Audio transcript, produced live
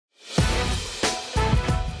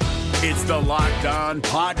It's the Locked On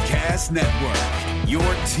Podcast Network, your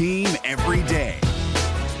team every day.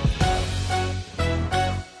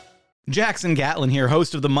 Jackson Gatlin here,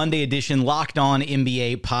 host of the Monday edition Locked On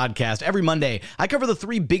NBA podcast. Every Monday, I cover the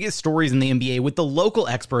three biggest stories in the NBA with the local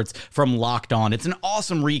experts from Locked On. It's an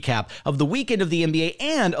awesome recap of the weekend of the NBA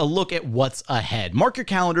and a look at what's ahead. Mark your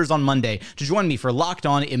calendars on Monday to join me for Locked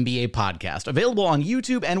On NBA podcast, available on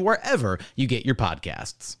YouTube and wherever you get your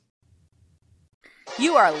podcasts.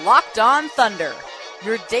 You are Locked On Thunder,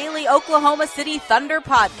 your daily Oklahoma City Thunder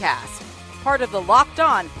podcast, part of the Locked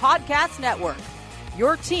On Podcast Network,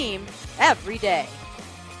 your team every day.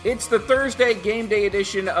 It's the Thursday game day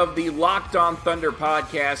edition of the Locked On Thunder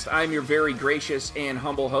podcast. I'm your very gracious and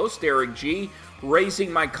humble host, Eric G.,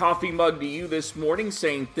 raising my coffee mug to you this morning,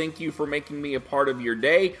 saying thank you for making me a part of your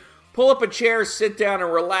day. Pull up a chair, sit down,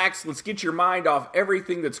 and relax. Let's get your mind off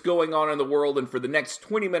everything that's going on in the world, and for the next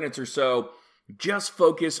 20 minutes or so, just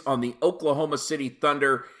focus on the Oklahoma City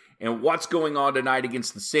Thunder and what's going on tonight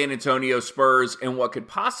against the San Antonio Spurs and what could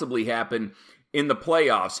possibly happen in the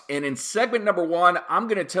playoffs. And in segment number one, I'm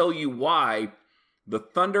going to tell you why the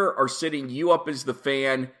Thunder are setting you up as the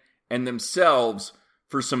fan and themselves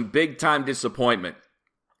for some big-time disappointment.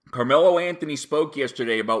 Carmelo Anthony spoke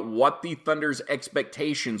yesterday about what the Thunder's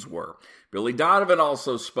expectations were. Billy Donovan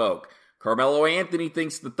also spoke. Carmelo Anthony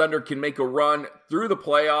thinks the Thunder can make a run through the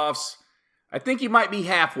playoffs. I think he might be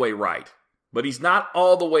halfway right, but he's not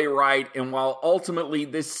all the way right. And while ultimately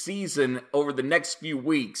this season, over the next few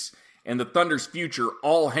weeks, and the Thunder's future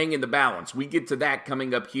all hang in the balance. We get to that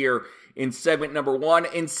coming up here in segment number one.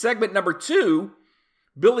 In segment number two,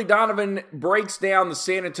 Billy Donovan breaks down the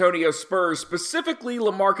San Antonio Spurs, specifically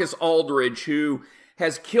LaMarcus Aldridge, who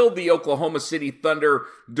has killed the Oklahoma City Thunder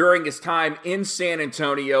during his time in San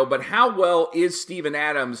Antonio. But how well is Steven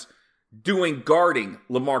Adams doing guarding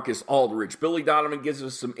LaMarcus Aldridge? Billy Donovan gives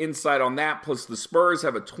us some insight on that. Plus, the Spurs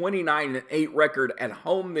have a 29-8 record at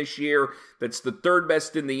home this year. That's the third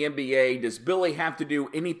best in the NBA. Does Billy have to do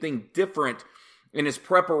anything different in his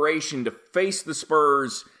preparation to face the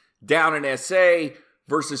Spurs down in SA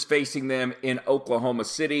versus facing them in Oklahoma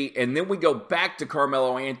City? And then we go back to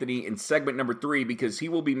Carmelo Anthony in segment number three, because he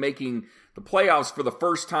will be making the playoffs for the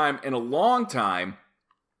first time in a long time.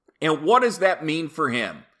 And what does that mean for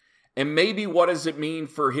him? And maybe what does it mean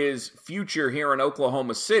for his future here in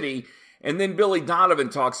Oklahoma City? And then Billy Donovan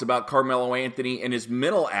talks about Carmelo Anthony and his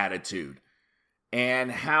mental attitude and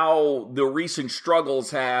how the recent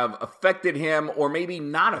struggles have affected him or maybe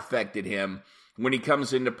not affected him when he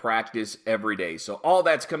comes into practice every day. So all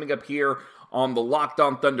that's coming up here on the Locked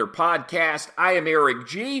On Thunder podcast. I am Eric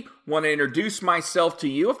G. Want to introduce myself to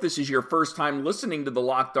you if this is your first time listening to the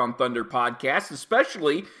Locked On Thunder podcast,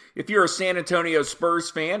 especially if you're a San Antonio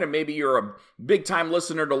Spurs fan and maybe you're a big-time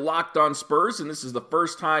listener to Locked On Spurs and this is the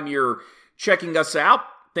first time you're checking us out.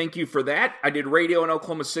 Thank you for that. I did radio in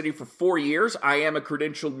Oklahoma City for 4 years. I am a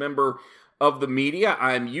credentialed member of the media.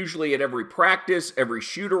 I'm usually at every practice, every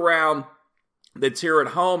shoot-around that's here at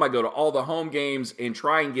home. I go to all the home games and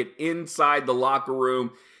try and get inside the locker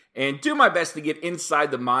room and do my best to get inside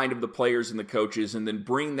the mind of the players and the coaches and then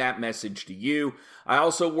bring that message to you. I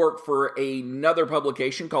also work for another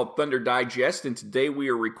publication called Thunder Digest, and today we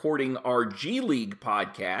are recording our G League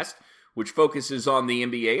podcast, which focuses on the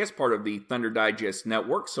NBA as part of the Thunder Digest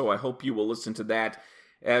network, so I hope you will listen to that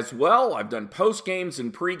as well. I've done post-games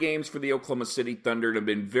and pre-games for the Oklahoma City Thunder and have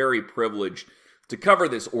been very privileged to cover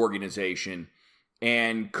this organization,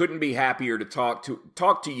 and couldn't be happier to talk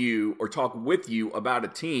to you or talk with you about a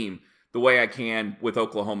team the way I can with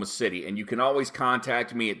Oklahoma City. And you can always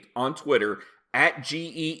contact me on Twitter at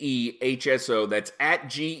GEEHSO. That's at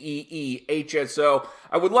GEEHSO.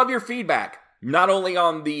 I would love your feedback, not only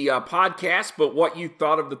on the podcast, but what you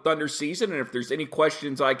thought of the Thunder season. And if there's any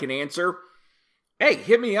questions I can answer, hey,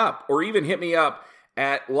 hit me up, or even hit me up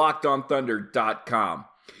at LockedOnThunder.com.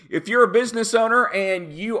 If you're a business owner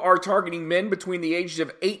and you are targeting men between the ages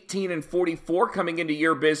of 18 and 44 coming into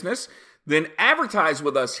your business, then advertise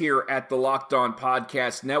with us here at the Locked On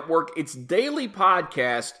Podcast Network. It's daily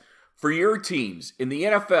podcast for your teams in the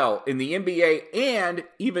NFL, in the NBA, and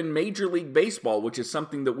even Major League Baseball, which is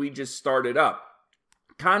something that we just started up.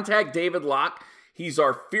 Contact David Locke. He's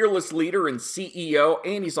our fearless leader and CEO,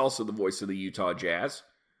 and he's also the voice of the Utah Jazz,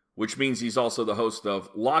 which means he's also the host of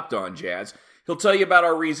Locked On Jazz. He'll tell you about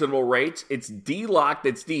our reasonable rates. It's DLOCKE,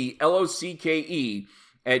 that's DLOCKE,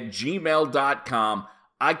 at gmail.com.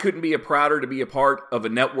 I couldn't be prouder to be a part of a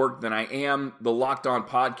network than I am, the Locked On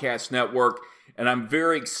Podcast Network, and I'm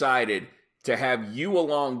very excited to have you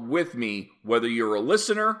along with me, whether you're a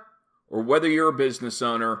listener or whether you're a business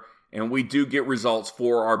owner, and we do get results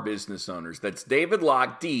for our business owners. That's David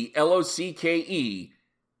Locke, DLOCKE,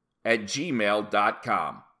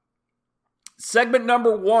 @gmail.com. Segment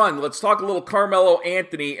number 1, let's talk a little Carmelo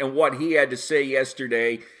Anthony and what he had to say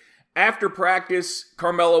yesterday. After practice,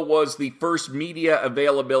 Carmelo was the first media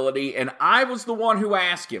availability, and I was the one who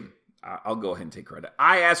asked him. I'll go ahead and take credit.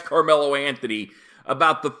 I asked Carmelo Anthony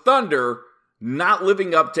about the Thunder not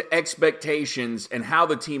living up to expectations and how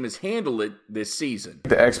the team has handled it this season.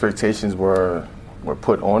 The expectations were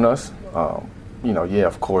put on us.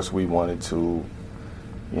 Of course we wanted to,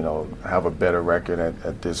 have a better record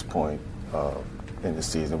at this point in the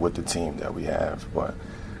season with the team that we have. But,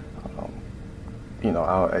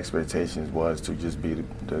 our expectations was to just be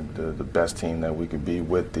the best team that we could be,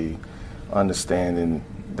 with the understanding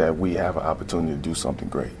that we have an opportunity to do something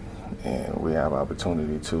great. And we have an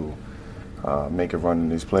opportunity to make a run in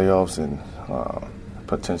these playoffs and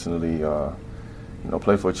potentially,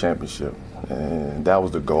 play for a championship. And that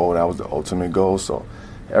was the goal. That was the ultimate goal. So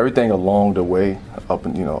everything along the way,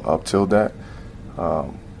 up till that,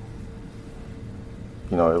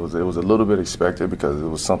 it was a little bit expected because it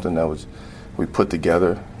was something that we put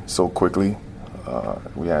together so quickly.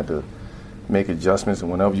 We had to make adjustments, and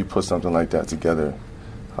whenever you put something like that together,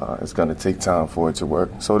 it's going to take time for it to work.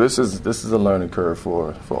 So this is a learning curve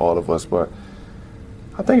for all of us. But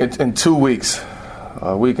I think in 2 weeks,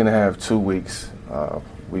 a week and a half, 2 weeks,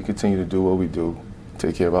 we continue to do what we do,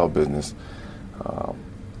 take care of our business.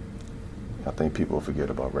 I think people forget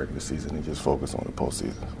about regular season and just focus on the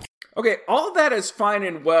postseason. Okay, all that is fine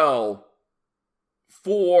and well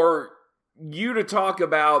for you to talk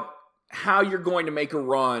about how you're going to make a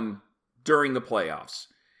run during the playoffs.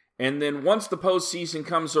 And then once the postseason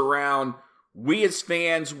comes around, we as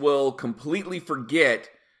fans will completely forget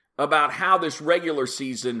about how this regular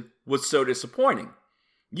season was so disappointing.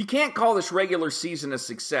 You can't call this regular season a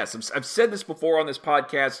success. I've said this before on this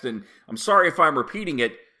podcast, and I'm sorry if I'm repeating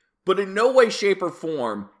it, but in no way, shape, or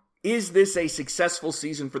form is this a successful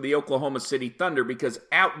season for the Oklahoma City Thunder, because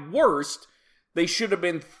at worst, they should have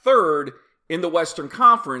been third in the Western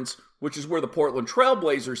Conference, which is where the Portland Trail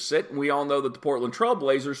Blazers sit, and we all know that the Portland Trail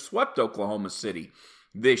Blazers swept Oklahoma City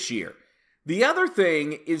this year. The other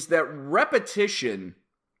thing is that repetition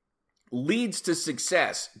leads to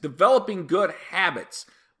success. Developing good habits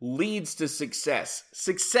leads to success.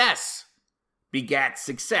 Success begats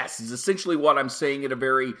success is essentially what I'm saying in a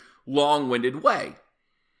very long-winded way.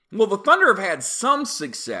 Well, the Thunder have had some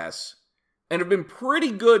success and have been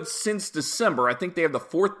pretty good since December. I think they have the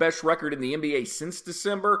 4th best record in the NBA since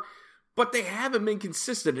December, but they haven't been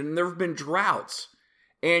consistent, and there have been droughts.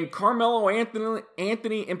 And Carmelo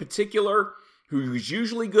Anthony in particular, who's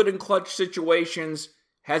usually good in clutch situations,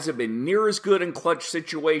 hasn't been near as good in clutch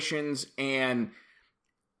situations. And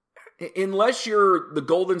unless you're the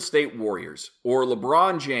Golden State Warriors or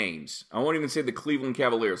LeBron James, I won't even say the Cleveland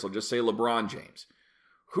Cavaliers, I'll just say LeBron James,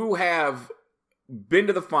 who have been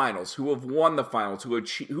to the finals, who have won the finals,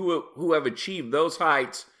 who have achieved those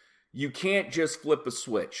heights, you can't just flip a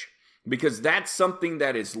switch, because that's something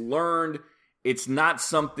that is learned. It's not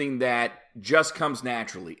something that just comes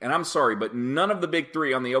naturally. And I'm sorry, but none of the big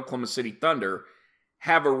three on the Oklahoma City Thunder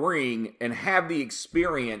have a ring and have the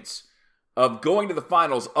experience of going to the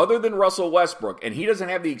finals other than Russell Westbrook. And he doesn't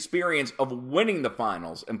have the experience of winning the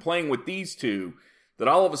finals and playing with these two, that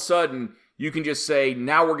all of a sudden you can just say,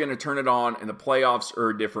 now we're going to turn it on and the playoffs are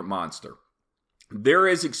a different monster. There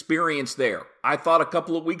is experience there. I thought a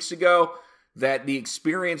couple of weeks ago that the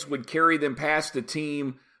experience would carry them past a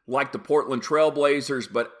team like the Portland Trail Blazers,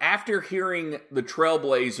 but after hearing the Trail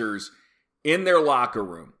Blazers in their locker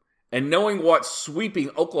room and knowing what sweeping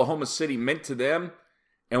Oklahoma City meant to them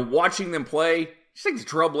and watching them play, I just think the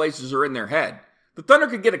Trail Blazers are in their head. The Thunder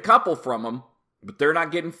could get a couple from them, but they're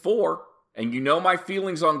not getting 4. And you know my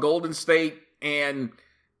feelings on Golden State and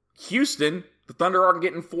Houston. The Thunder aren't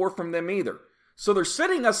getting 4 from them either. So they're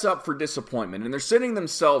setting us up for disappointment, and they're setting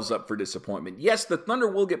themselves up for disappointment. Yes, the Thunder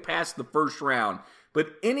will get past the first round, but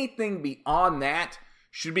anything beyond that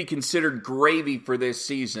should be considered gravy for this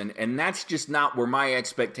season, and that's just not where my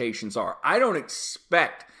expectations are. I don't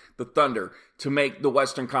expect the Thunder to make the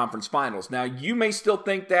Western Conference Finals. Now, you may still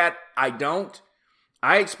think that. I don't.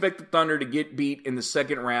 I expect the Thunder to get beat in the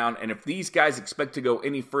second round, and if these guys expect to go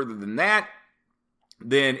any further than that,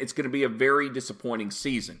 then it's going to be a very disappointing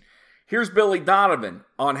season. Here's Billy Donovan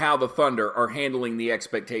on how the Thunder are handling the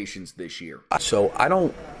expectations this year. So I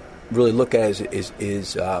don't really look at it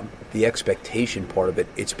as the expectation part of it.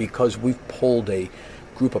 It's because we've pulled a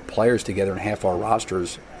group of players together and half our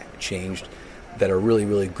rosters changed that are really,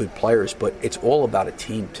 really good players. But it's all about a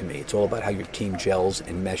team to me. It's all about how your team gels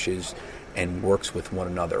and meshes and works with one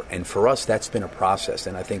another. And for us, that's been a process.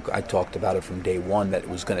 And I think I talked about it from day one, that it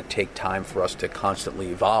was going to take time for us to constantly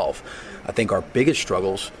evolve. I think our biggest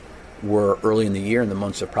struggles were early in the year, in the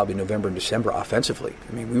months of probably November and December, offensively.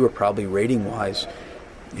 I mean, we were probably rating-wise,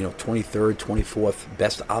 23rd, 24th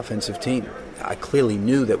best offensive team. I clearly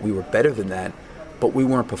knew that we were better than that, but we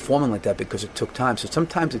weren't performing like that because it took time. So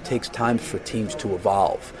sometimes it takes time for teams to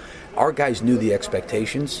evolve. Our guys knew the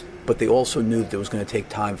expectations, but they also knew that it was going to take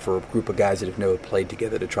time for a group of guys that have never played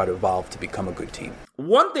together to try to evolve to become a good team.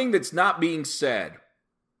 One thing that's not being said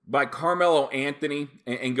by Carmelo Anthony,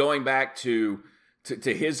 and going back to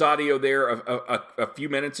his audio there a few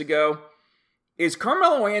minutes ago, is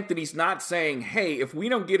Carmelo Anthony's not saying, hey, if we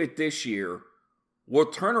don't get it this year, we'll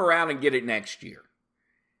turn around and get it next year.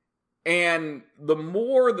 And the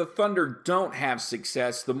more the Thunder don't have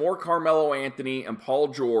success, the more Carmelo Anthony and Paul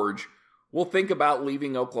George will think about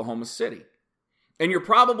leaving Oklahoma City. And you're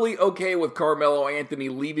probably okay with Carmelo Anthony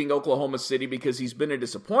leaving Oklahoma City because he's been a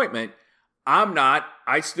disappointment. I'm not.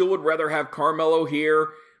 I still would rather have Carmelo here,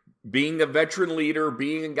 being the veteran leader,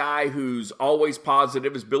 being a guy who's always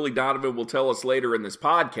positive, as Billy Donovan will tell us later in this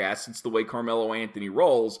podcast. It's the way Carmelo Anthony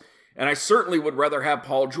rolls. And I certainly would rather have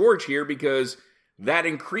Paul George here because that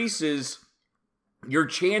increases your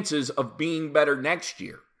chances of being better next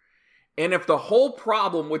year. And if the whole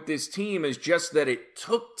problem with this team is just that it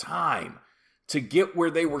took time to get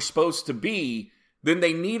where they were supposed to be, then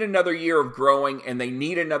they need another year of growing and they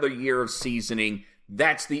need another year of seasoning.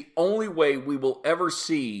 That's the only way we will ever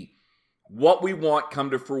see what we want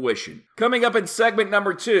come to fruition. Coming up in segment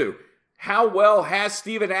number 2, how well has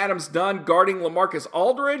Steven Adams done guarding LaMarcus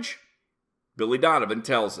Aldridge? Billy Donovan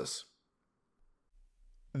tells us.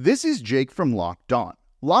 This is Jake from Locked On.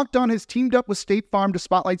 Locked On has teamed up with State Farm to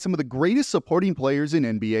spotlight some of the greatest supporting players in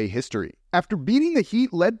NBA history. After beating the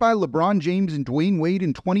Heat led by LeBron James and Dwayne Wade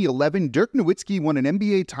in 2011, Dirk Nowitzki won an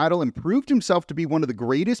NBA title and proved himself to be one of the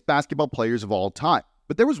greatest basketball players of all time.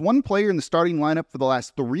 But there was one player in the starting lineup for the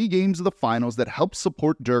last 3 games of the finals that helped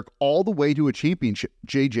support Dirk all the way to a championship,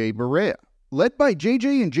 JJ Barea. Led by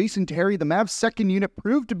JJ and Jason Terry, the Mavs' second unit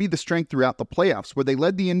proved to be the strength throughout the playoffs, where they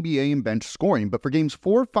led the NBA in bench scoring. But for games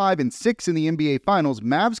 4, 5, and 6 in the NBA Finals,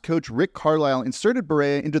 Mavs coach Rick Carlisle inserted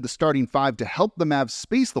Barea into the starting 5 to help the Mavs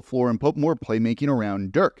space the floor and put more playmaking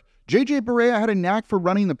around Dirk. JJ Barea had a knack for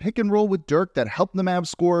running the pick and roll with Dirk that helped the Mavs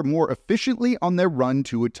score more efficiently on their run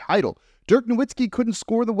to a title. Dirk Nowitzki couldn't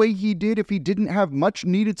score the way he did if he didn't have much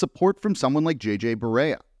needed support from someone like JJ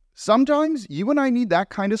Barea. Sometimes you and I need that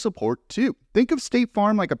kind of support too. Think of State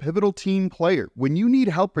Farm like a pivotal team player. When you need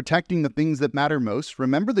help protecting the things that matter most,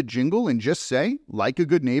 remember the jingle and just say, like a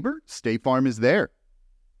good neighbor, State Farm is there.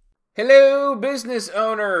 Hello, business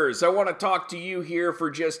owners. I want to talk to you here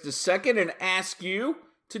for just a second and ask you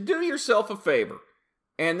to do yourself a favor.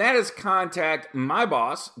 And that is contact my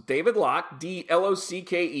boss, David Locke,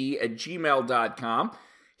 DLOCKE @gmail.com.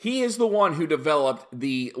 He is the one who developed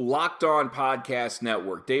the Locked On Podcast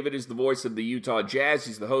Network. David is the voice of the Utah Jazz.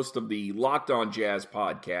 He's the host of the Locked On Jazz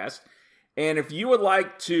podcast. And if you would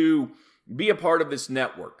like to be a part of this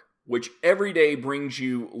network, which every day brings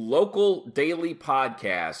you local daily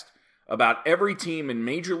podcast about every team in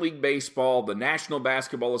Major League Baseball, the National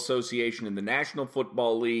Basketball Association, and the National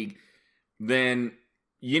Football League, then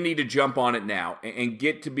you need to jump on it now and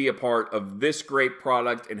get to be a part of this great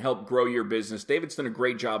product and help grow your business. David's done a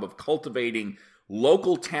great job of cultivating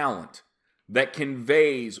local talent that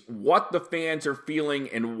conveys what the fans are feeling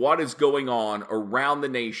and what is going on around the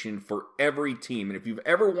nation for every team. And if you've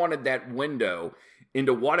ever wanted that window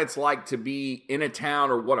into what it's like to be in a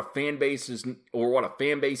town or what a fan base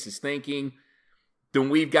is thinking, then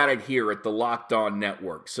we've got it here at the Locked On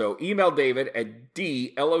Network. So email David at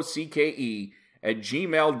DLOCKE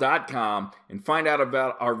 @gmail.com and find out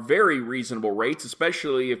about our very reasonable rates,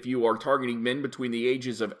 especially if you are targeting men between the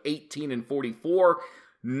ages of 18 and 44.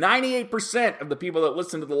 98% of the people that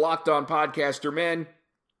listen to the Locked On podcast are men.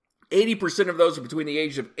 80% of those are between the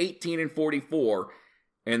ages of 18 and 44,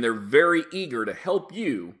 and they're very eager to help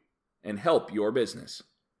you and help your business.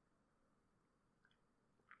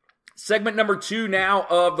 Segment number 2 now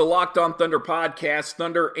of the Locked On Thunder podcast,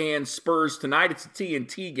 Thunder and Spurs tonight. It's a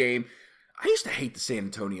TNT game. I used to hate the San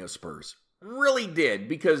Antonio Spurs. Really did,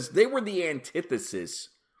 because they were the antithesis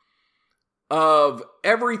of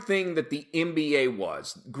everything that the NBA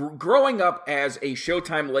was. Growing up as a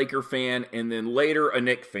Showtime Laker fan and then later a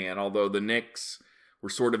Knicks fan, although the Knicks were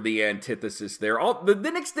sort of the antithesis there. The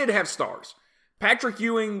Knicks did have stars. Patrick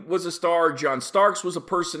Ewing was a star. John Starks was a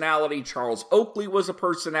personality. Charles Oakley was a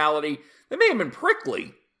personality. They may have been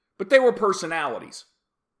prickly, but they were personalities.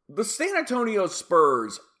 The San Antonio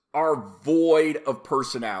Spurs are void of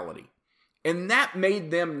personality. And that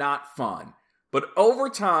made them not fun. But over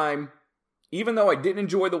time, even though I didn't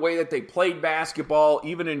enjoy the way that they played basketball,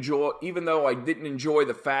 even though I didn't enjoy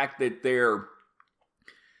the fact that their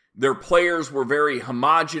players were very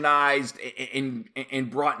homogenized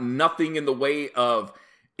and brought nothing in the way of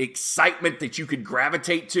excitement that you could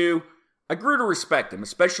gravitate to, I grew to respect him,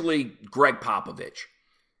 especially Greg Popovich.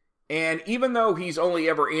 And even though he's only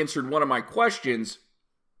ever answered one of my questions,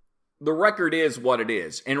 the record is what it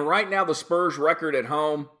is. And right now, the Spurs record at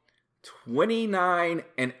home,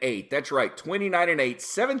 29-8. That's right, 29-8,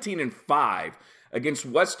 17-5 against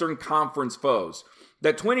Western Conference foes.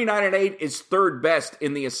 That 29-8 is third best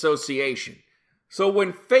in the association. So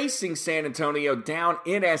when facing San Antonio down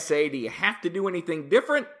in SA, do you have to do anything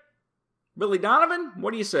different? Billy Donovan,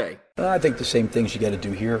 what do you say? I think the same things you got to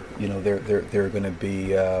do here. You know, they're going to be,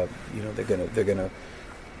 they're going to,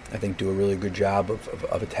 I think, do a really good job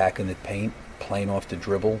of attacking the paint, playing off the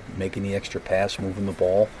dribble, making the extra pass, moving the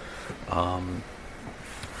ball.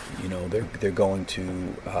 They're going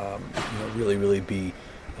to, really be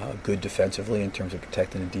good defensively in terms of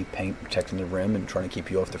protecting the deep paint, protecting the rim, and trying to keep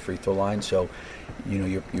you off the free throw line. So,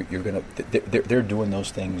 you're gonna. They're doing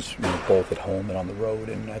those things, both at home and on the road.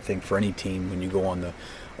 And I think for any team, when you go on the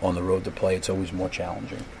road to play, it's always more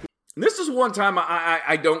challenging. This is one time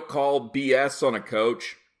I don't call BS on a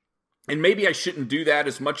coach, and maybe I shouldn't do that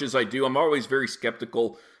as much as I do. I'm always very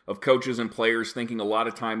skeptical of coaches and players, thinking a lot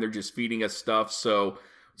of time they're just feeding us stuff. So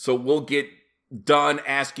we'll get done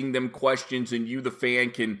asking them questions, and you, the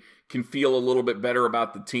fan, can feel a little bit better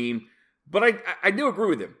about the team. But I do agree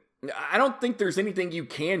with him. I don't think there's anything you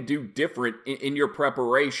can do different in your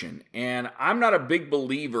preparation. And I'm not a big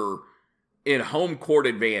believer in home court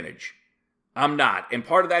advantage. I'm not. And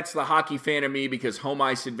part of that's the hockey fan of me, because home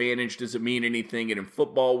ice advantage doesn't mean anything. And in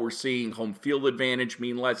football, we're seeing home field advantage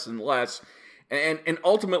mean less and less. And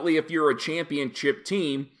ultimately, if you're a championship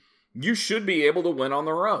team, you should be able to win on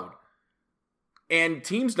the road. And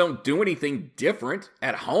teams don't do anything different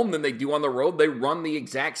at home than they do on the road. They run the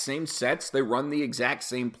exact same sets. They run the exact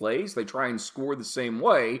same plays. They try and score the same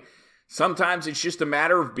way. Sometimes it's just a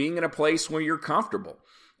matter of being in a place where you're comfortable.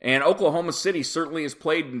 And Oklahoma City certainly has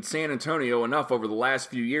played in San Antonio enough over the last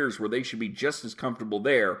few years where they should be just as comfortable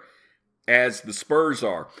there as the Spurs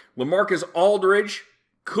are. LaMarcus Aldridge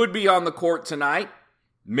could be on the court tonight.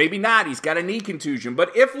 Maybe not. He's got a knee contusion.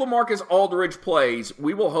 But if LaMarcus Aldridge plays,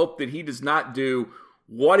 we will hope that he does not do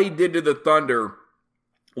what he did to the Thunder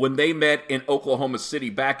when they met in Oklahoma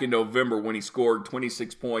City back in November, when he scored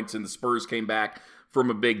 26 points and the Spurs came back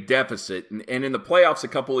from a big deficit. And in the playoffs a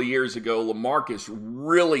couple of years ago, LaMarcus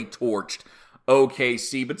really torched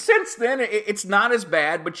OKC. But since then, it's not as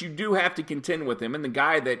bad, but you do have to contend with him. And the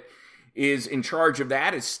guy that is in charge of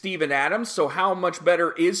that is Steven Adams. So how much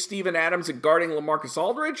better is Steven Adams at guarding LaMarcus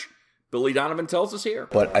Aldridge? Billy Donovan tells us here.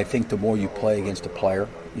 But I think the more you play against a player,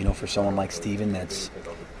 for someone like Steven,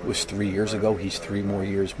 was 3 years ago, he's 3 more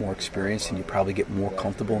years more experienced, and you probably get more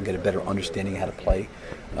comfortable and get a better understanding of how to play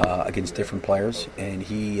against different players. And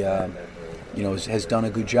he, has done a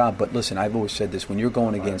good job. But listen, I've always said this: when you're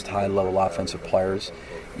going against high-level offensive players,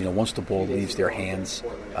 once the ball leaves their hands,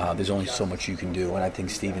 there's only so much you can do. And I think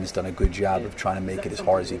Steven's done a good job of trying to make it as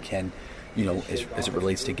hard as he can, as it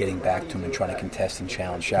relates to getting back to him and trying to contest and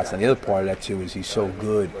challenge shots. And the other part of that, too, is he's so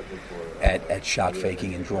good at shot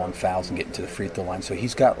faking and drawing fouls and getting to the free throw line. So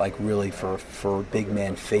he's got, really, for a big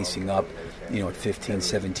man facing up, at 15,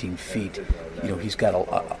 17 feet, he's got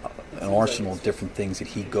an arsenal of different things that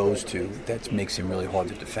he goes to that makes him really hard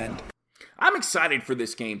to defend. I'm excited for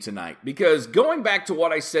this game tonight, because going back to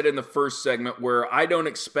what I said in the first segment, where I don't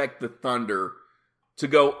expect the Thunder to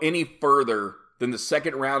go any further than the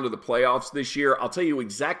second round of the playoffs this year, I'll tell you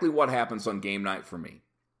exactly what happens on game night for me.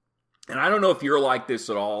 And I don't know if you're like this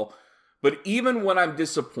at all, but even when I'm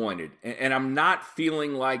disappointed and I'm not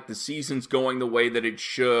feeling like the season's going the way that it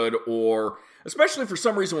should, or especially for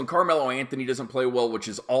some reason when Carmelo Anthony doesn't play well, which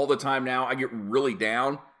is all the time now, I get really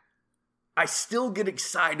down. I still get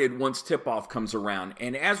excited once tip-off comes around.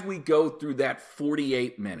 And as we go through that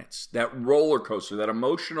 48 minutes, that roller coaster, that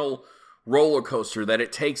emotional roller coaster that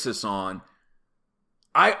it takes us on,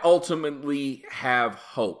 I ultimately have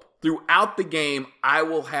hope. Throughout the game, I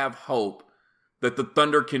will have hope that the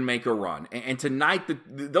Thunder can make a run. And tonight,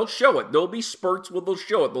 they'll show it. There'll be spurts where they'll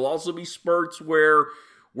show it. There'll also be spurts where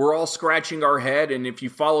we're all scratching our head. And if you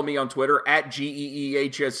follow me on Twitter,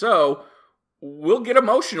 @GEEHSO, we'll get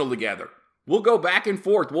emotional together. We'll go back and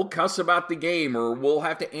forth. We'll cuss about the game, or we'll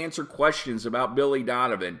have to answer questions about Billy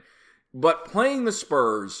Donovan. But playing the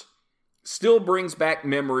Spurs still brings back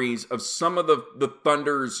memories of some of the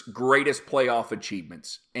Thunder's greatest playoff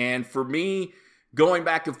achievements. And for me, going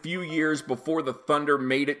back a few years before the Thunder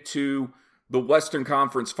made it to the Western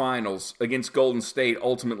Conference Finals against Golden State,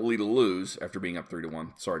 ultimately to lose after being up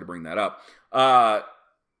 3-1. Sorry to bring that up. I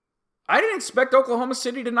didn't expect Oklahoma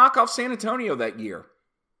City to knock off San Antonio that year.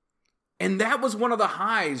 And that was one of the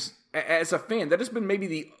highs as a fan. That has been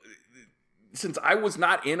maybe since I was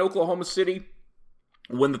not in Oklahoma City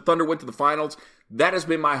when the Thunder went to the finals, that has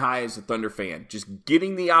been my high as a Thunder fan. Just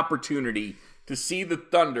getting the opportunity to see the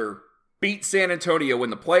Thunder beat San Antonio in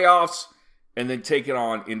the playoffs and then take it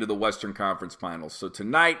on into the Western Conference Finals. So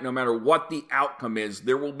tonight, no matter what the outcome is,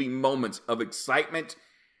 there will be moments of excitement.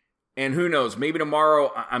 And who knows, maybe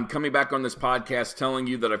tomorrow I'm coming back on this podcast telling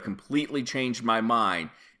you that I've completely changed my mind.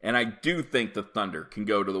 And I do think the Thunder can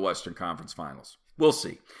go to the Western Conference Finals. We'll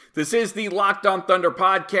see. This is the Locked On Thunder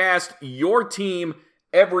podcast, your team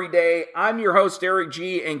every day. I'm your host, Eric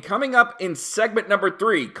G. And coming up in segment number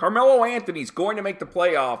 3, Carmelo Anthony's going to make the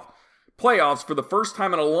playoffs for the first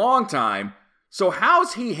time in a long time. So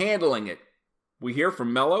how's he handling it? We hear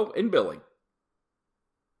from Melo and Billy.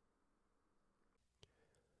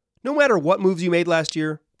 No matter what moves you made last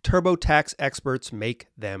year, TurboTax experts make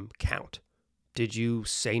them count. Did you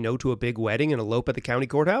say no to a big wedding and elope at the county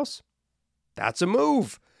courthouse? That's a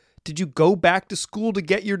move. Did you go back to school to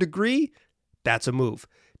get your degree? That's a move.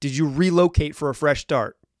 Did you relocate for a fresh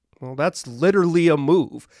start? Well, that's literally a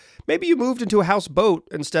move. Maybe you moved into a houseboat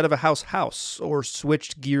instead of a house, or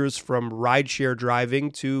switched gears from rideshare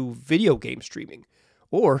driving to video game streaming.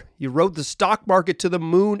 Or you rode the stock market to the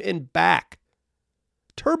moon and back.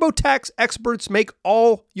 TurboTax experts make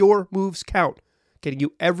all your moves count, getting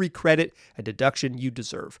you every credit and deduction you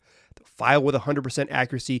deserve. They'll file with 100%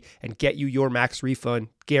 accuracy and get you your max refund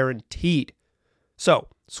guaranteed. So,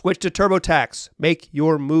 switch to TurboTax. Make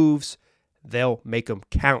your moves. They'll make them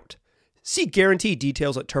count. See guarantee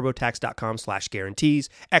details at turbotax.com/guarantees.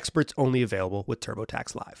 Experts only available with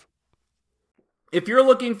TurboTax Live. If you're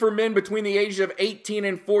looking for men between the ages of 18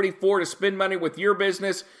 and 44 to spend money with your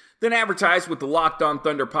business, then advertise with the Locked On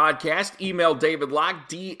Thunder podcast. Email David Locke,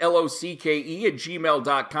 DLOCKE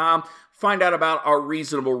 @gmail.com. Find out about our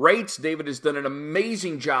reasonable rates. David has done an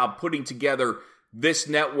amazing job putting together this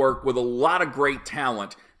network with a lot of great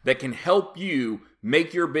talent that can help you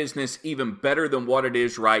make your business even better than what it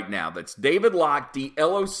is right now. That's David Locke,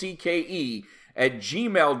 DLOCKE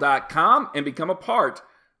 @gmail.com, and become a part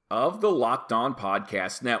of the Locked On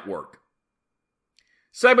Podcast Network.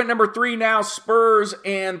 Segment number 3 now, Spurs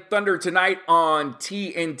and Thunder tonight on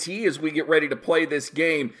TNT as we get ready to play this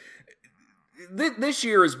game. This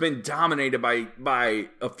year has been dominated by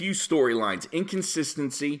a few storylines.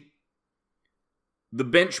 Inconsistency, the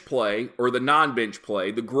bench play or the non-bench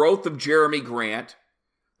play, the growth of Jeremy Grant,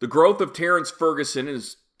 the growth of Terrence Ferguson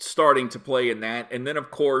is starting to play in that, and then,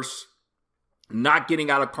 of course, not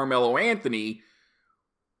getting out of Carmelo Anthony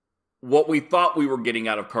what we thought we were getting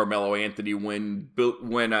out of Carmelo Anthony when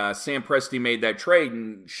Sam Presti made that trade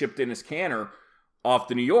and shipped Enes Kanter off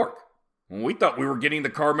to New York. When we thought we were getting the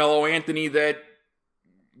Carmelo Anthony that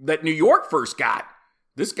New York first got.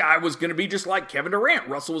 This guy was going to be just like Kevin Durant.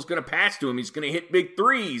 Russell was going to pass to him. He's going to hit big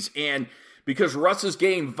threes. And because Russ's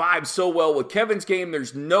game vibes so well with Kevin's game,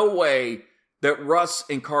 there's no way that Russ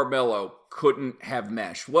and Carmelo couldn't have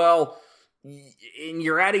meshed. Well, and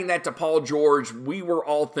you're adding that to Paul George. We were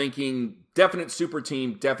all thinking definite super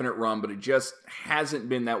team, definite run, but it just hasn't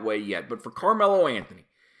been that way yet. But for Carmelo Anthony,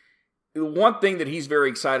 the one thing that he's very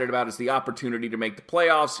excited about is the opportunity to make the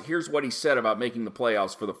playoffs. Here's what he said about making the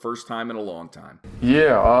playoffs for the first time in a long time.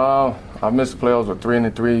 Yeah, I missed the playoffs with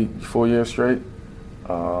 3-3, 4 years straight.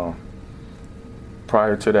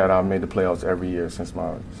 Prior to that, I made the playoffs every year since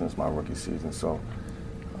my rookie season. So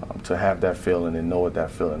to have that feeling and know what that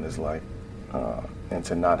feeling is like, and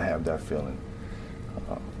to not have that feeling,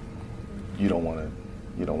 you don't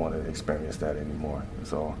want to experience that anymore.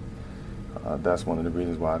 So that's one of the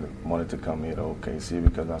reasons why I wanted to come here to OKC,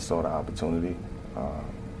 because I saw the opportunity. I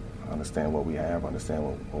understand what we have, understand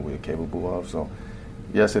what we're capable of. So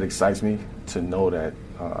yes, it excites me to know that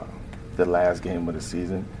the last game of the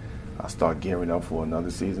season, I start gearing up for another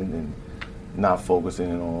season and not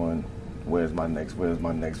focusing on where's my next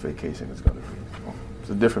vacation is going to be. So it's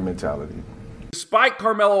a different mentality. Despite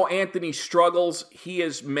Carmelo Anthony's struggles, he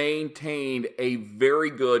has maintained a very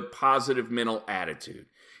good positive mental attitude.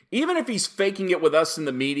 Even if he's faking it with us in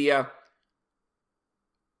the media,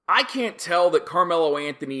 I can't tell that Carmelo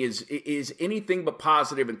Anthony is anything but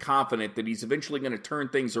positive and confident that he's eventually going to turn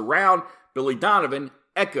things around. Billy Donovan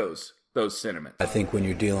echoes those sentiments. I think when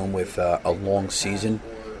you're dealing with a long season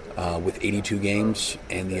with 82 games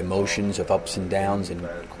and the emotions of ups and downs and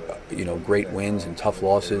great wins and tough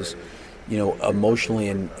losses, emotionally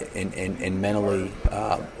and mentally,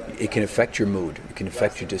 it can affect your mood. It can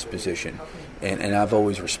affect your disposition. And I've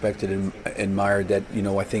always respected and admired that,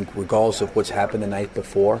 I think regardless of what's happened the night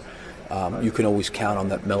before, you can always count on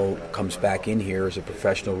that Melo comes back in here as a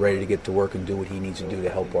professional, ready to get to work and do what he needs to do to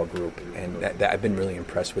help our group. And I've been really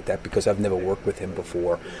impressed with that because I've never worked with him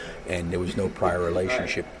before, and there was no prior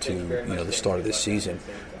relationship to the start of this season.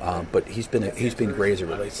 But he's been great as it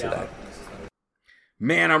relates to that.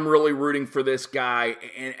 Man, I'm really rooting for this guy,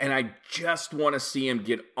 and I just want to see him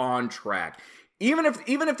get on track. Even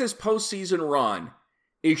if this postseason run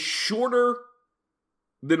is shorter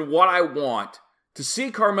than what I want, to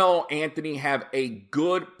see Carmelo Anthony have a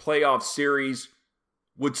good playoff series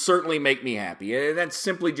would certainly make me happy. And that's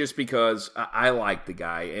simply just because I like the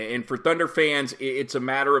guy. And for Thunder fans, it's a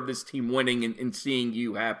matter of this team winning and seeing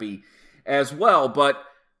you happy as well. But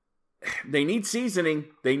they need seasoning.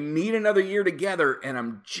 They need another year together. And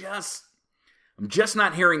I'm just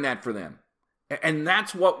not hearing that for them. And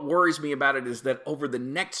that's what worries me about it, is that over the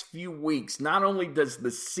next few weeks, not only does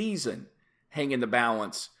the season hang in the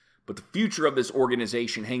balance, but the future of this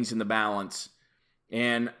organization hangs in the balance.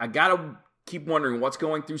 And I got to keep wondering what's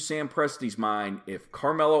going through Sam Presti's mind if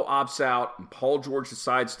Carmelo opts out and Paul George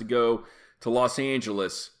decides to go to Los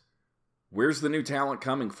Angeles. Where's the new talent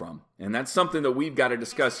coming from? And that's something that we've got to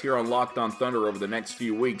discuss here on Locked On Thunder over the next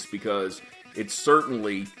few weeks, because it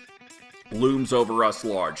certainly looms over us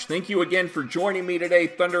large. Thank you again for joining me today.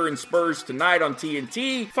 Thunder and Spurs tonight on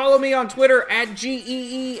TNT. Follow me on Twitter at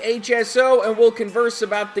GEEHSO, and we'll converse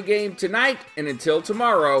about the game tonight. And until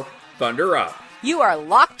tomorrow, Thunder up. You are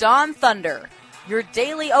Locked On Thunder, your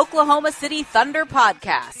daily Oklahoma City Thunder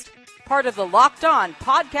podcast. Part of the Locked On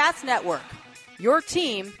Podcast Network, your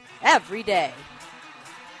team every day.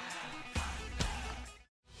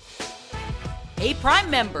 Hey, Prime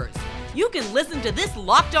members, you can listen to this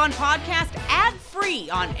Locked On podcast ad-free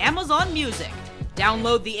on Amazon Music.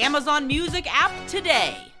 Download the Amazon Music app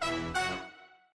today.